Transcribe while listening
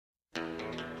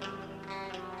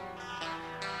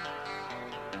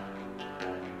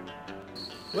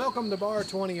Welcome to Bar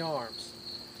 20 Arms.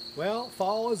 Well,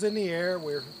 fall is in the air.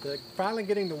 We're finally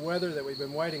getting the weather that we've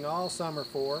been waiting all summer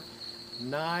for.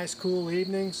 Nice, cool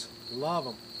evenings.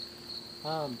 Love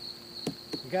them.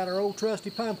 We got our old trusty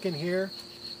pumpkin here.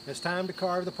 It's time to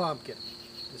carve the pumpkin.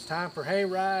 It's time for hay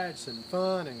rides and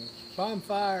fun and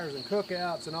bonfires and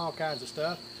cookouts and all kinds of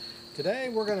stuff. Today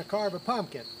we're going to carve a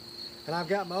pumpkin. And I've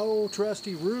got my old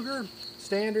trusty Ruger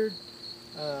standard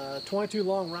 22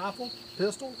 long rifle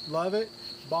pistol. Love it.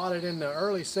 Bought it in the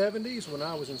early 70s when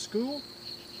I was in school.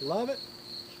 Love it.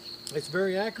 It's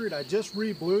very accurate. I just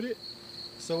re-blued it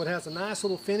so it has a nice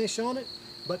little finish on it.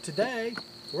 But today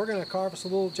we're going to carve us a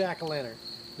little jack-o'-lantern.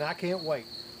 Now I can't wait.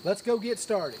 Let's go get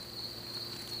started.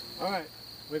 Alright,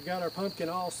 we've got our pumpkin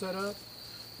all set up.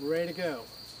 We're ready to go.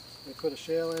 Let me put a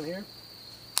shell in here.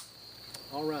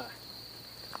 Alright.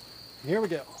 Here we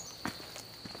go.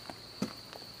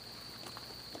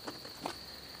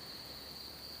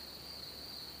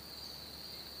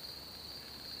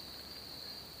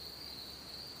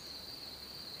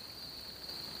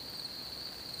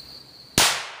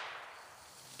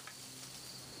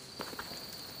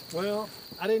 Well,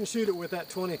 I didn't shoot it with that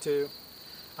 22.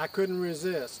 I couldn't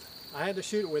resist. I had to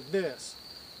shoot it with this.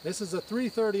 This is a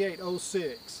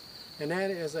 338-06, and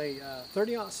that is a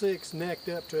 30-06 necked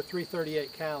up to a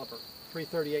 338 caliber,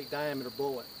 338 diameter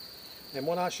bullet. And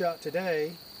what I shot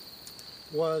today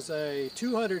was a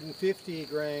 250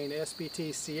 grain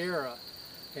SBT Sierra,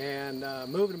 and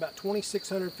moving about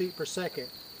 2,600 feet per second.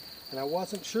 And I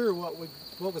wasn't sure what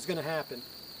was going to happen.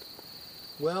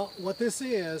 Well, what this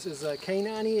is a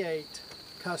K98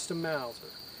 custom Mauser.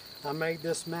 I made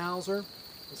this Mauser.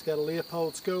 It's got a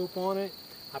Leupold scope on it.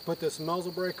 I put this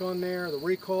muzzle brake on there. The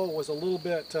recoil was a little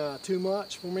bit too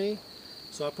much for me,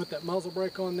 so I put that muzzle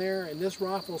brake on there, and this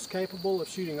rifle is capable of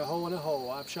shooting a hole in a hole.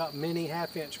 I've shot many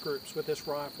half-inch groups with this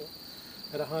rifle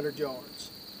at 100 yards.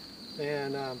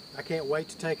 And I can't wait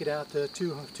to take it out to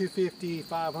 250,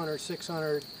 500,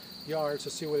 600 yards to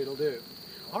see what it'll do.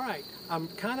 Alright, I'm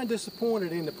kind of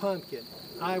disappointed in the pumpkin.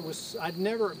 I'd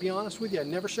never, be honest with you, I'd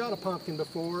never shot a pumpkin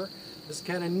before. This is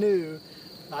kind of new.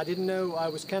 I didn't know, I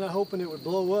was kind of hoping it would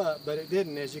blow up, but it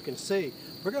didn't, as you can see.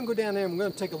 We're going to go down there and we're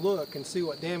going to take a look and see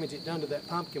what damage it done to that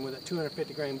pumpkin with that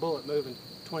 250 grain bullet moving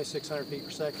 2,600 feet per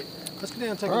second. Let's go down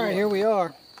and take a look. Alright, here we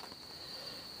are.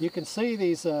 You can see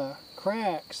these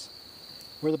cracks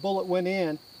where the bullet went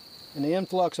in, and the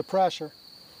influx of pressure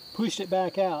pushed it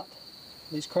back out.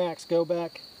 These cracks go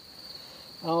back,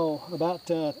 about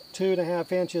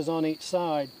 2.5 inches on each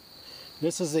side.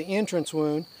 This is the entrance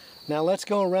wound. Now let's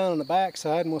go around on the back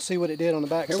side and we'll see what it did on the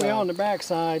back side. Here we are on the back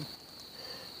side.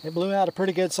 It blew out a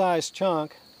pretty good sized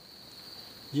chunk.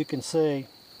 You can see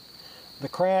the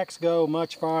cracks go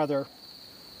much farther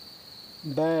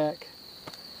back,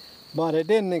 but it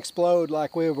didn't explode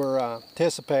like we were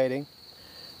anticipating.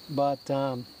 But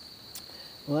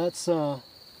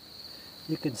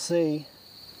you can see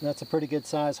that's a pretty good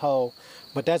size hole,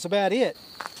 but that's about it.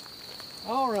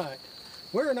 All right,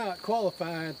 we're not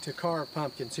qualified to carve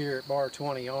pumpkins here at Bar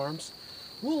 20 Arms.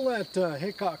 We'll let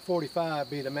Hickok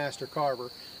 45 be the master carver,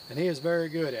 and he is very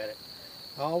good at it.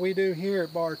 All we do here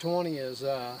at Bar 20 is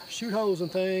shoot holes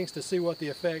and things to see what the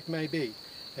effect may be.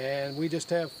 And we just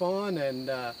have fun, and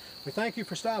we thank you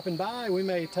for stopping by. We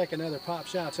may take another pop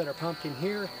shots at our pumpkin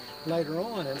here later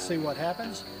on and see what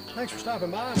happens. Thanks for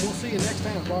stopping by, and we'll see you next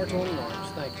time at Bar 20 Arms.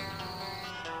 Thank you.